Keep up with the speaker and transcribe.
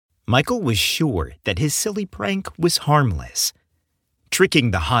Michael was sure that his silly prank was harmless,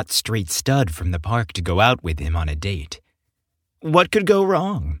 tricking the hot straight stud from the park to go out with him on a date. What could go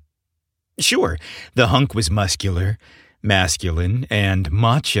wrong? Sure, the hunk was muscular, masculine, and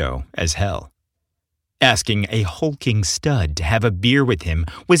macho as hell. Asking a hulking stud to have a beer with him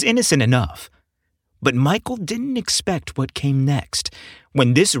was innocent enough. But Michael didn't expect what came next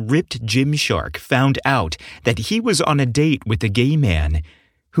when this ripped gym shark found out that he was on a date with a gay man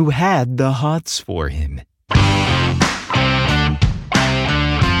who had the hots for him.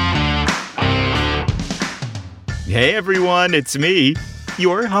 Hey everyone, it's me,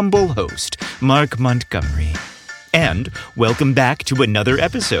 your humble host, Mark Montgomery. And welcome back to another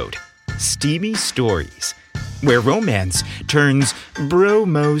episode, Steamy Stories, where romance turns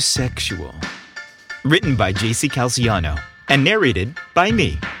bromosexual. Written by JC Calciano and narrated by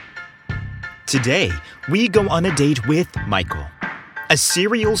me. Today, we go on a date with Michael, a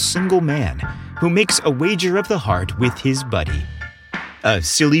serial single man who makes a wager of the heart with his buddy. A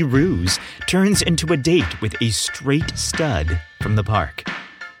silly ruse turns into a date with a straight stud from the park.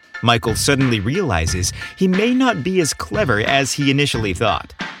 Michael suddenly realizes he may not be as clever as he initially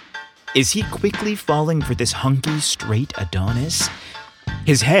thought. Is he quickly falling for this hunky, straight Adonis?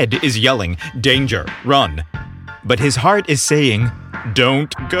 His head is yelling, "Danger, run!" But his heart is saying,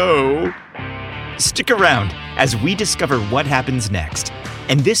 "Don't go." Stick around as we discover what happens next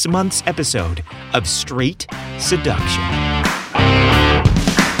in this month's episode of Straight Seduction.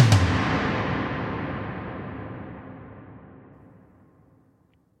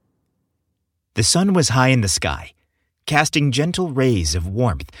 The sun was high in the sky, casting gentle rays of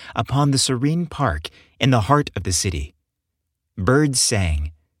warmth upon the serene park in the heart of the city. Birds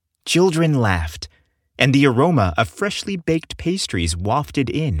sang, children laughed, and the aroma of freshly baked pastries wafted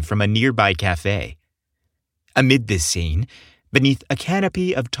in from a nearby cafe. Amid this scene, beneath a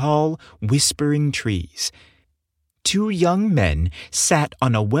canopy of tall, whispering trees, two young men sat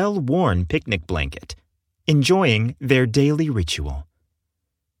on a well-worn picnic blanket, enjoying their daily ritual.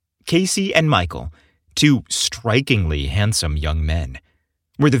 Casey and Michael, two strikingly handsome young men,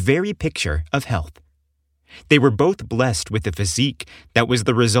 were the very picture of health. They were both blessed with a physique that was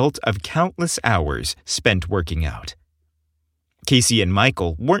the result of countless hours spent working out. Casey and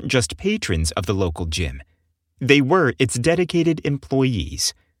Michael weren't just patrons of the local gym. They were its dedicated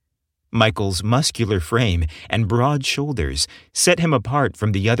employees. Michael's muscular frame and broad shoulders set him apart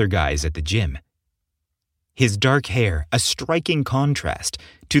from the other guys at the gym. His dark hair a striking contrast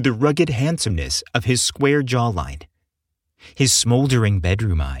to the rugged handsomeness of his square jawline. His smoldering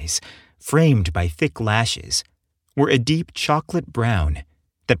bedroom eyes, framed by thick lashes, were a deep chocolate brown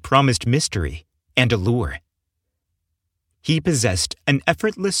that promised mystery and allure. He possessed an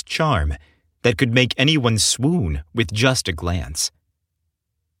effortless charm that could make anyone swoon with just a glance.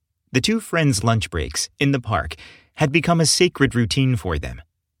 The two friends' lunch breaks in the park had become a sacred routine for them.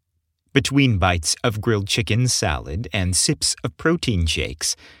 Between bites of grilled chicken salad and sips of protein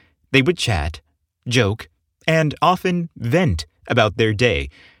shakes, they would chat, joke, and often vent about their day,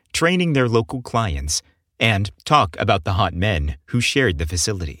 training their local clients, and talk about the hot men who shared the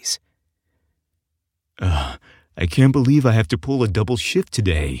facilities. I can't believe I have to pull a double shift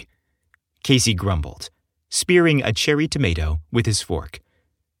today, Casey grumbled, spearing a cherry tomato with his fork.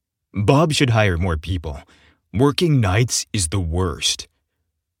 Bob should hire more people. Working nights is the worst.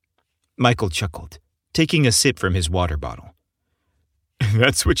 Michael chuckled, taking a sip from his water bottle.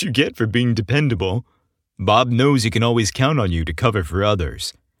 That's what you get for being dependable. Bob knows he can always count on you to cover for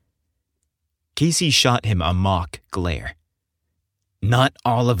others. Casey shot him a mock glare. Not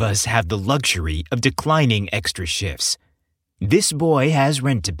all of us have the luxury of declining extra shifts. This boy has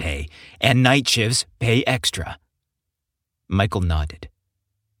rent to pay, and night shifts pay extra. Michael nodded.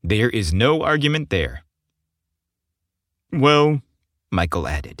 There is no argument there. Well, Michael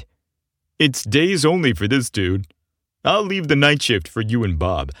added, it's days only for this dude. I'll leave the night shift for you and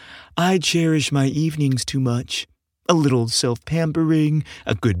Bob. I cherish my evenings too much. A little self-pampering,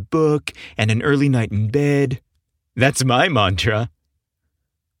 a good book, and an early night in bed. That's my mantra.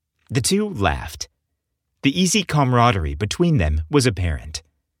 The two laughed. The easy camaraderie between them was apparent.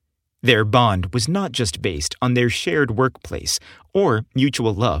 Their bond was not just based on their shared workplace or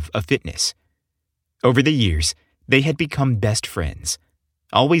mutual love of fitness. Over the years, they had become best friends,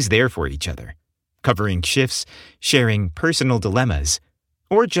 always there for each other, covering shifts, sharing personal dilemmas,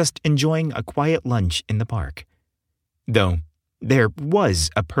 or just enjoying a quiet lunch in the park. Though, there was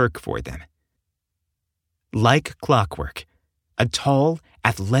a perk for them. Like clockwork, a tall,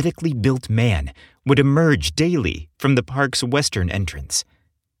 athletically built man would emerge daily from the park's western entrance.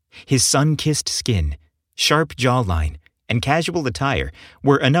 His sun-kissed skin, sharp jawline, and casual attire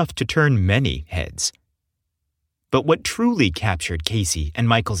were enough to turn many heads. But what truly captured Casey and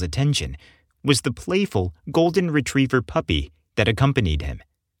Michael's attention was the playful golden retriever puppy that accompanied him.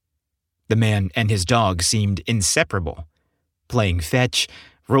 The man and his dog seemed inseparable, playing fetch,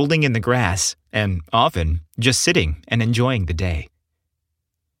 rolling in the grass, and often just sitting and enjoying the day.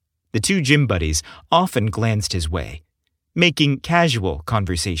 The two gym buddies often glanced his way, making casual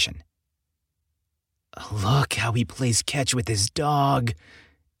conversation. "Look how he plays catch with his dog.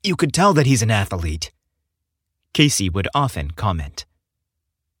 You could tell that he's an athlete," Casey would often comment.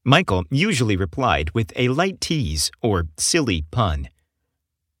 Michael usually replied with a light tease or silly pun.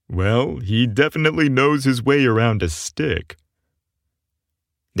 "Well, he definitely knows his way around a stick."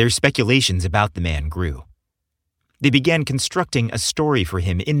 Their speculations about the man grew. They began constructing a story for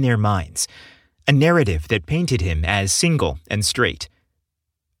him in their minds, a narrative that painted him as single and straight.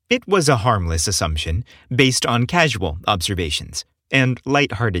 It was a harmless assumption based on casual observations and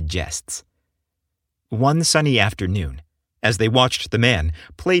light-hearted jests. One sunny afternoon, as they watched the man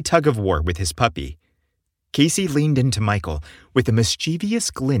play tug-of-war with his puppy, Casey leaned into Michael with a mischievous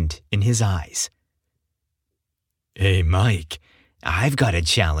glint in his eyes. "Hey, Mike, I've got a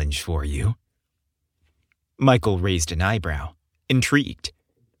challenge for you." Michael raised an eyebrow, intrigued.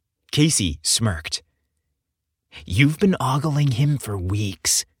 Casey smirked. "You've been ogling him for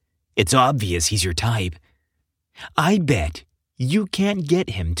weeks. It's obvious he's your type. I bet you can't get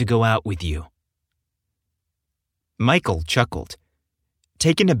him to go out with you." Michael chuckled,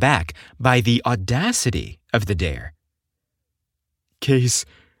 taken aback by the audacity of the dare. "Case,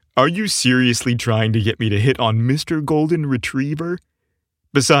 are you seriously trying to get me to hit on Mr. Golden Retriever?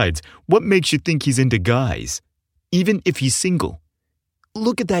 Besides, what makes you think he's into guys, even if he's single?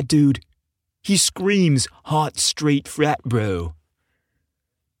 Look at that dude. He screams hot, straight frat bro."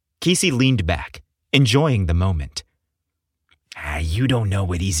 Casey leaned back, enjoying the moment. "You don't know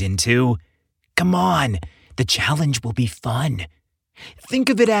what he's into. Come on, the challenge will be fun. Think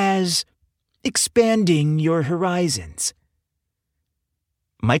of it as expanding your horizons."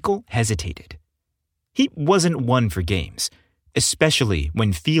 Michael hesitated. He wasn't one for games, especially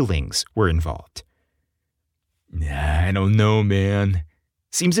when feelings were involved. "I don't know, man.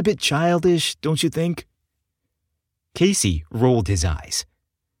 Seems a bit childish, don't you think?" Casey rolled his eyes.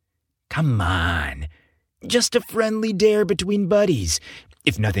 "Come on, just a friendly dare between buddies.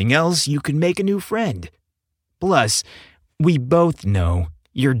 If nothing else, you can make a new friend. Plus, we both know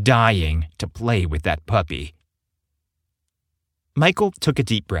you're dying to play with that puppy." Michael took a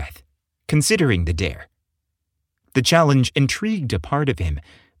deep breath, considering the dare. The challenge intrigued a part of him,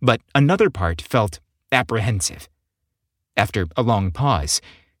 but another part felt apprehensive. After a long pause,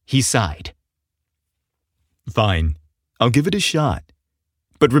 he sighed. "Fine, I'll give it a shot.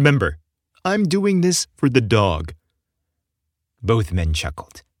 But remember, I'm doing this for the dog." Both men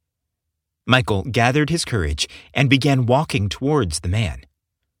chuckled. Michael gathered his courage and began walking towards the man.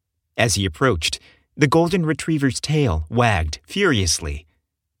 As he approached, the golden retriever's tail wagged furiously,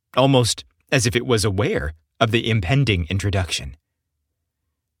 almost as if it was aware of the impending introduction.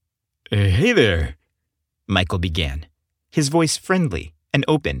 "Hey there," Michael began, his voice friendly and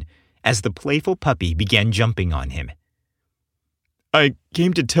open as the playful puppy began jumping on him. "I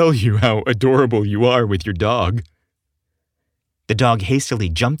came to tell you how adorable you are with your dog." The dog hastily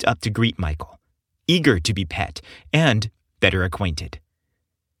jumped up to greet Michael, eager to be pet and better acquainted.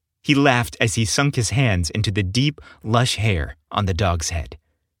 He laughed as he sunk his hands into the deep, lush hair on the dog's head.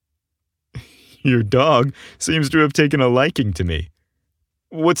 "Your dog seems to have taken a liking to me.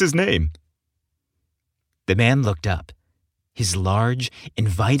 What's his name?" The man looked up, his large,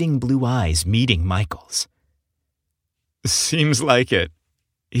 inviting blue eyes meeting Michael's. "Seems like it.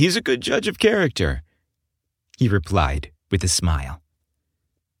 He's a good judge of character," he replied with a smile.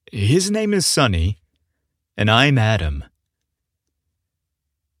 "His name is Sonny, and I'm Adam."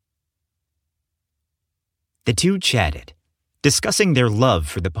 The two chatted, discussing their love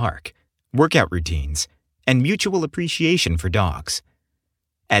for the park, workout routines, and mutual appreciation for dogs.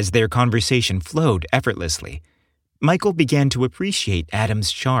 As their conversation flowed effortlessly, Michael began to appreciate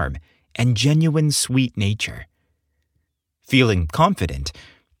Adam's charm and genuine sweet nature. Feeling confident,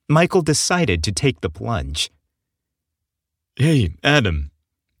 Michael decided to take the plunge. "Hey, Adam,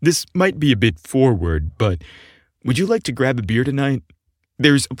 this might be a bit forward, but would you like to grab a beer tonight?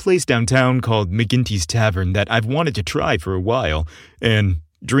 There's a place downtown called McGinty's Tavern that I've wanted to try for a while, and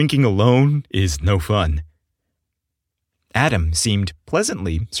drinking alone is no fun." Adam seemed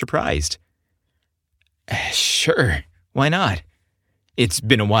pleasantly surprised. "Sure, why not? It's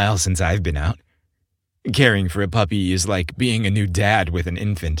been a while since I've been out. Caring for a puppy is like being a new dad with an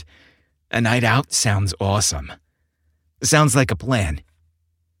infant. A night out sounds awesome. Sounds like a plan."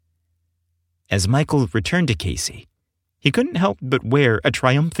 As Michael returned to Casey, he couldn't help but wear a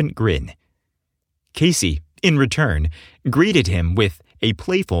triumphant grin. Casey, in return, greeted him with a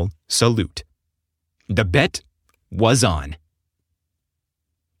playful salute. The bet was on.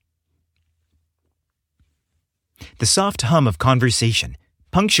 The soft hum of conversation,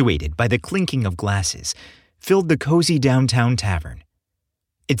 punctuated by the clinking of glasses, filled the cozy downtown tavern.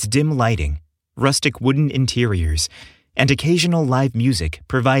 Its dim lighting, rustic wooden interiors, and occasional live music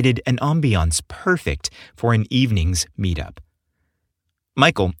provided an ambiance perfect for an evening's meetup.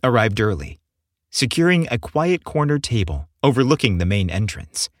 Michael arrived early, securing a quiet corner table overlooking the main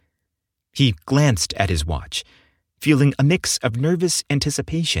entrance. He glanced at his watch, feeling a mix of nervous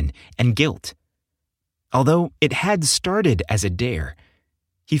anticipation and guilt. Although it had started as a dare,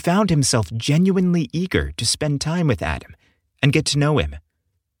 he found himself genuinely eager to spend time with Adam and get to know him.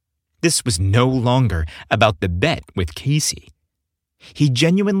 This was no longer about the bet with Casey. He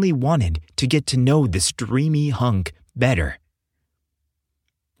genuinely wanted to get to know this dreamy hunk better.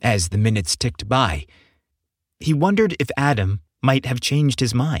 As the minutes ticked by, he wondered if Adam might have changed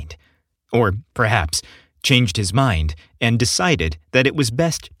his mind, or perhaps changed his mind and decided that it was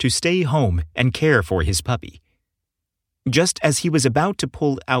best to stay home and care for his puppy. Just as he was about to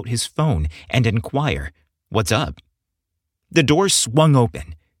pull out his phone and inquire, "What's up?" the door swung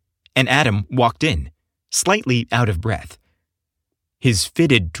open, and Adam walked in, slightly out of breath. His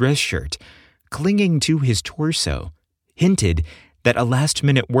fitted dress shirt, clinging to his torso, hinted that a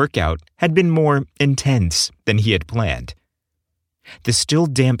last-minute workout had been more intense than he had planned. The still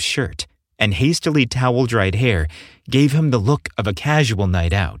damp shirt and hastily towel-dried hair gave him the look of a casual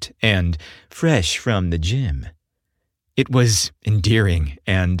night out and fresh from the gym. It was endearing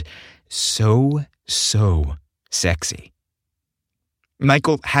and so sexy.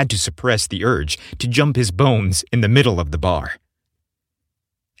 Michael had to suppress the urge to jump his bones in the middle of the bar.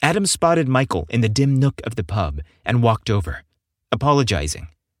 Adam spotted Michael in the dim nook of the pub and walked over, apologizing.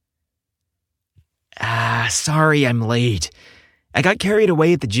 Sorry I'm late. I got carried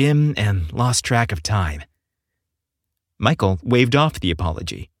away at the gym and lost track of time." Michael waved off the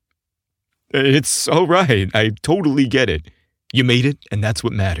apology. "It's all right. I totally get it. You made it, and that's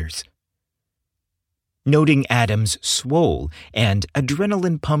what matters." Noting Adam's swole and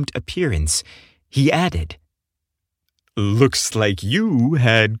adrenaline-pumped appearance, he added, "Looks like you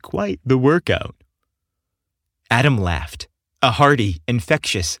had quite the workout." Adam laughed, a hearty,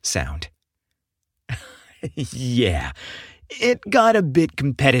 infectious sound. "Yeah, it got a bit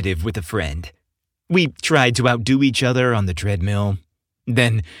competitive with a friend. We tried to outdo each other on the treadmill.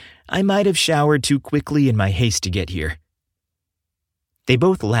 Then I might have showered too quickly in my haste to get here." They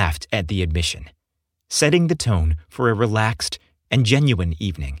both laughed at the admission, setting the tone for a relaxed and genuine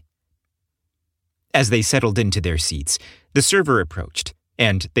evening. As they settled into their seats, the server approached,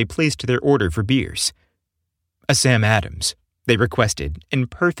 and they placed their order for beers. A Sam Adams, they requested in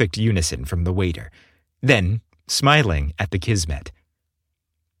perfect unison from the waiter, then smiling at the kismet.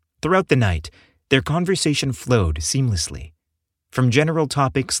 Throughout the night, their conversation flowed seamlessly, from general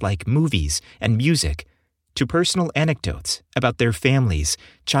topics like movies and music to personal anecdotes about their families,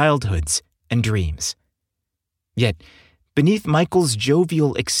 childhoods, and dreams. Yet, beneath Michael's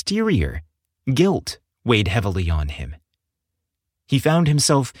jovial exterior, guilt weighed heavily on him. He found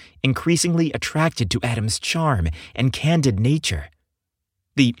himself increasingly attracted to Adam's charm and candid nature.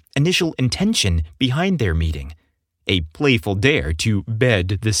 The initial intention behind their meeting, a playful dare to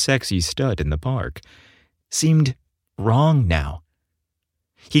bed the sexy stud in the park, seemed wrong now.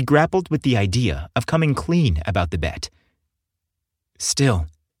 He grappled with the idea of coming clean about the bet. Still,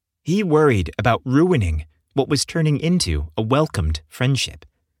 he worried about ruining what was turning into a welcomed friendship.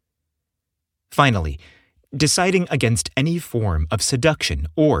 Finally, deciding against any form of seduction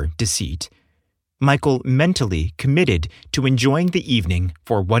or deceit, Michael mentally committed to enjoying the evening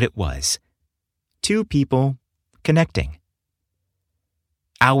for what it was. Two people connecting.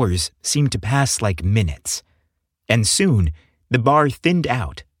 Hours seemed to pass like minutes, and soon the bar thinned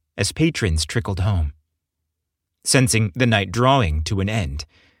out as patrons trickled home. Sensing the night drawing to an end,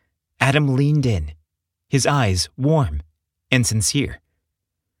 Adam leaned in, his eyes warm and sincere.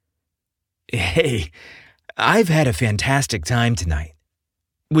 "Hey, I've had a fantastic time tonight.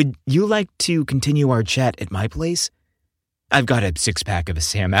 Would you like to continue our chat at my place? I've got a 6-pack of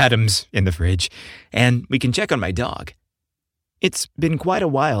Sam Adams in the fridge, and we can check on my dog. It's been quite a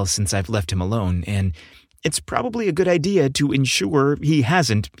while since I've left him alone, and it's probably a good idea to ensure he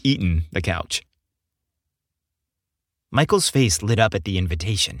hasn't eaten the couch." Michael's face lit up at the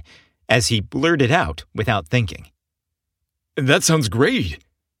invitation as he blurted out without thinking. "That sounds great."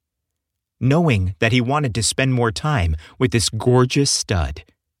 knowing that he wanted to spend more time with this gorgeous stud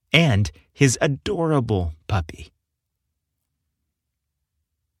and his adorable puppy.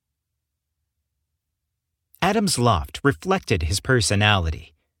 Adam's loft reflected his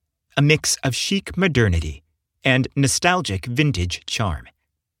personality, a mix of chic modernity and nostalgic vintage charm.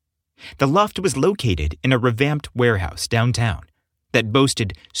 The loft was located in a revamped warehouse downtown that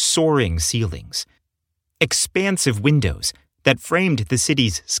boasted soaring ceilings, expansive windows that framed the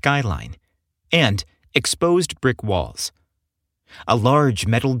city's skyline, and exposed brick walls. A large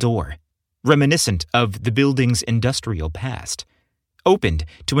metal door, reminiscent of the building's industrial past, opened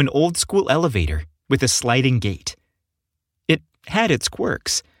to an old-school elevator with a sliding gate. It had its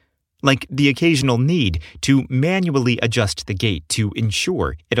quirks, like the occasional need to manually adjust the gate to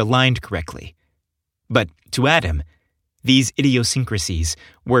ensure it aligned correctly. But to Adam, these idiosyncrasies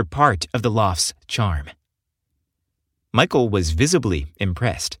were part of the loft's charm. Michael was visibly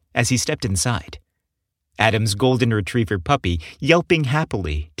impressed as he stepped inside, Adam's golden retriever puppy yelping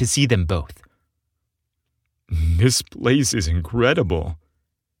happily to see them both. "This place is incredible,"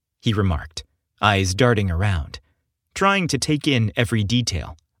 he remarked, eyes darting around, trying to take in every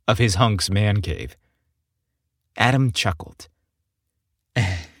detail of his hunk's man cave. Adam chuckled.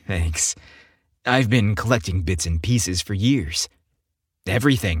 "Thanks. I've been collecting bits and pieces for years.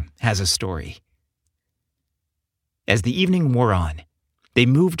 Everything has a story." As the evening wore on, they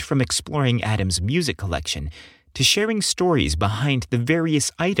moved from exploring Adam's music collection to sharing stories behind the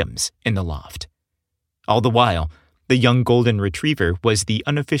various items in the loft. All the while, the young golden retriever was the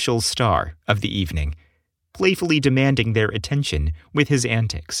unofficial star of the evening, playfully demanding their attention with his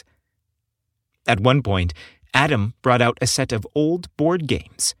antics. At one point, Adam brought out a set of old board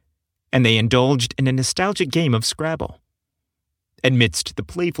games, and they indulged in a nostalgic game of Scrabble. Amidst the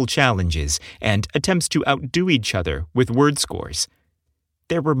playful challenges and attempts to outdo each other with word scores,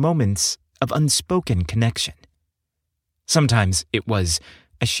 there were moments of unspoken connection. Sometimes it was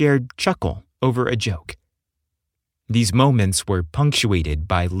a shared chuckle over a joke. These moments were punctuated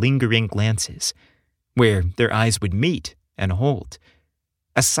by lingering glances, where their eyes would meet and hold,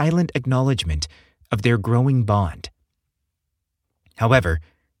 a silent acknowledgement of their growing bond. However,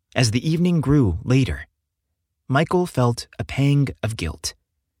 as the evening grew later, Michael felt a pang of guilt.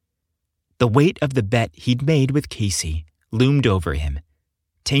 The weight of the bet he'd made with Casey loomed over him,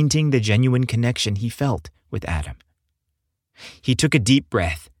 tainting the genuine connection he felt with Adam. He took a deep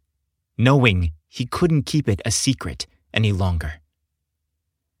breath, knowing he couldn't keep it a secret any longer.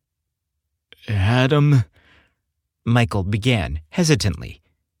 "Adam," Michael began hesitantly,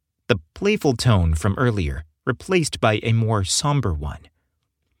 the playful tone from earlier replaced by a more somber one.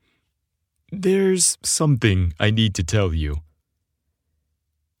 "There's something I need to tell you."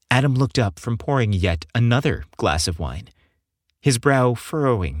 Adam looked up from pouring yet another glass of wine, his brow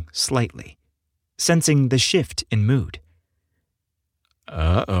furrowing slightly, sensing the shift in mood.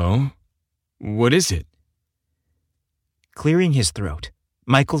 "Uh-oh. What is it?" Clearing his throat,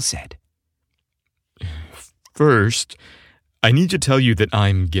 Michael said, "First, I need to tell you that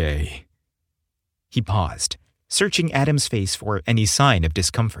I'm gay." He paused, searching Adam's face for any sign of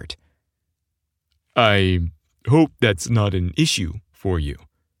discomfort. "I hope that's not an issue for you."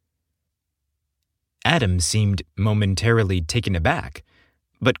 Adam seemed momentarily taken aback,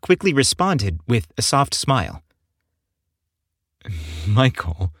 but quickly responded with a soft smile.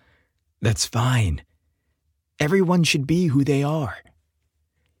 "Michael, That's fine. Everyone should be who they are."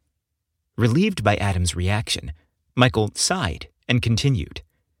 Relieved by Adam's reaction, Michael sighed and continued.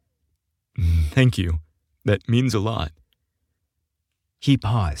 "Thank you. That means a lot." He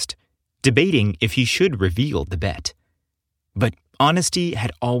paused, debating if he should reveal the bet. But honesty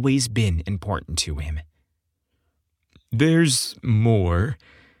had always been important to him. "There's more,"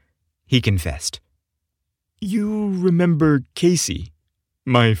 he confessed. "You remember Casey,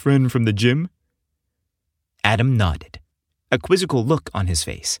 my friend from the gym?" Adam nodded, a quizzical look on his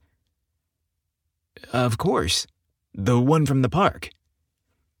face. "Of course. The one from the park."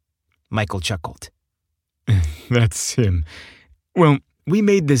 Michael chuckled. "That's him. Well, we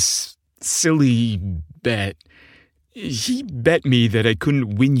made this silly bet. He bet me that I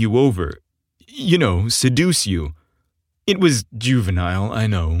couldn't win you over. Seduce you. It was juvenile, I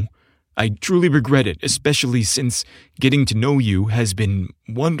know. I truly regret it, especially since getting to know you has been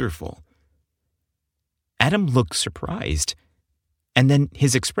wonderful." Adam looked surprised, and then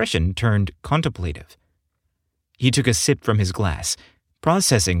his expression turned contemplative. He took a sip from his glass,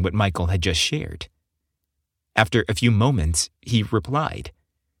 processing what Michael had just shared. After a few moments, he replied,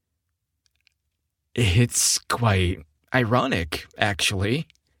 "It's quite ironic, actually."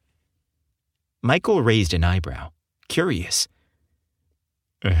 Michael raised an eyebrow, curious.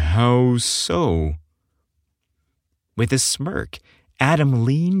 How so? With a smirk, Adam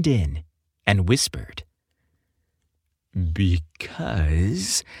leaned in and whispered,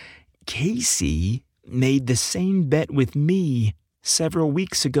 "Because Casey made the same bet with me several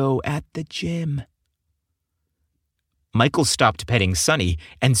weeks ago at the gym." Michael stopped petting Sonny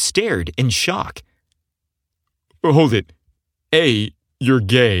and stared in shock. Hold it. A, you're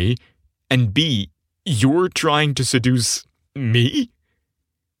gay, and B, you're trying to seduce me?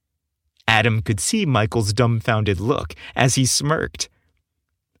 Adam could see Michael's dumbfounded look as he smirked.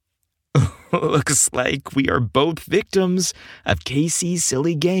 "Looks like we are both victims of Casey's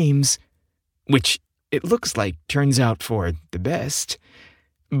silly games, which it looks like turns out for the best.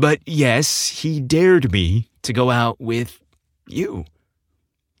 But yes, he dared me to go out with you."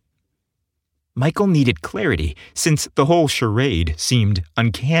 Michael needed clarity since the whole charade seemed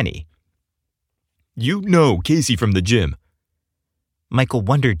uncanny. "You know Casey from the gym." Michael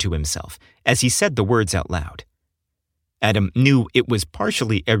wondered to himself as he said the words out loud. Adam knew it was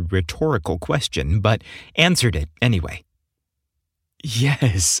partially a rhetorical question, but answered it anyway.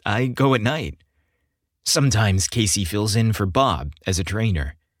 "Yes, I go at night. Sometimes Casey fills in for Bob as a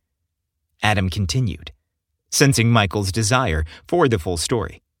trainer." Adam continued, sensing Michael's desire for the full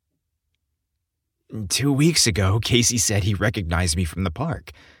story. 2 weeks ago, Casey said he recognized me from the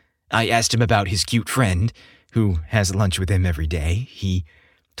park. I asked him about his cute friend, who has lunch with him every day. He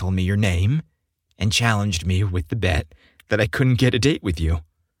told me your name and challenged me with the bet that I couldn't get a date with you.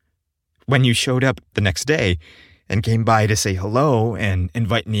 When you showed up the next day and came by to say hello and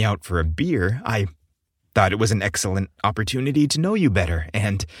invite me out for a beer, I thought it was an excellent opportunity to know you better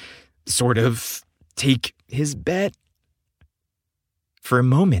and sort of take his bet. For a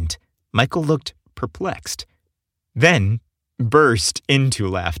moment, Michael looked perplexed, then burst into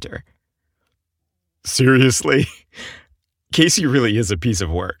laughter. "Seriously? Casey really is a piece of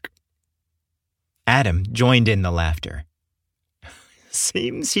work." Adam joined in the laughter.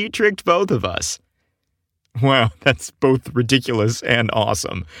 "Seems he tricked both of us." "Wow, that's both ridiculous and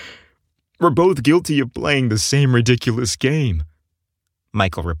awesome. We're both guilty of playing the same ridiculous game,"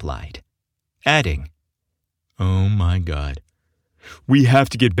 Michael replied, adding, "Oh my God. We have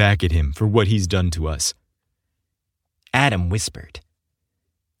to get back at him for what he's done to us." Adam whispered,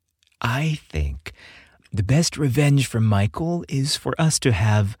 "I think the best revenge for Michael is for us to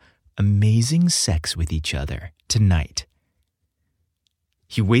have amazing sex with each other tonight."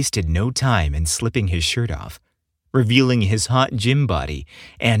 He wasted no time in slipping his shirt off, revealing his hot gym body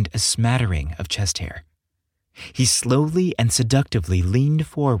and a smattering of chest hair. He slowly and seductively leaned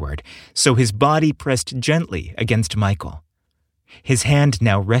forward so his body pressed gently against Michael, his hand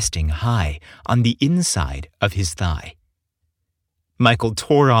now resting high on the inside of his thigh. Michael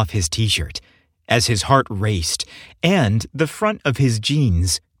tore off his t-shirt as his heart raced and the front of his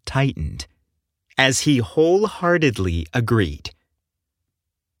jeans tightened as he wholeheartedly agreed.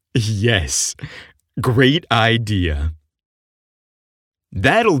 "Yes, great idea.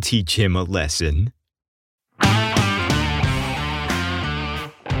 That'll teach him a lesson."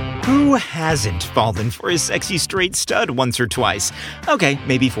 Who hasn't fallen for a sexy straight stud once or twice? Okay,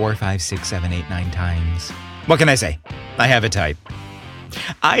 maybe 4, 5, 6, 7, 8, 9 times. What can I say? I have a type.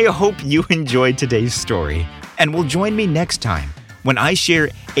 I hope you enjoyed today's story and will join me next time when I share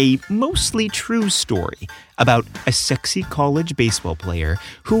a mostly true story about a sexy college baseball player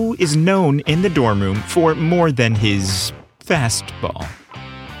who is known in the dorm room for more than his fastball.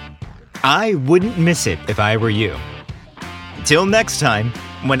 I wouldn't miss it if I were you. Till next time,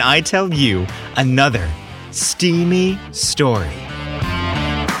 when I tell you another steamy story.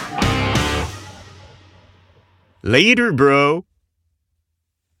 Later, bro.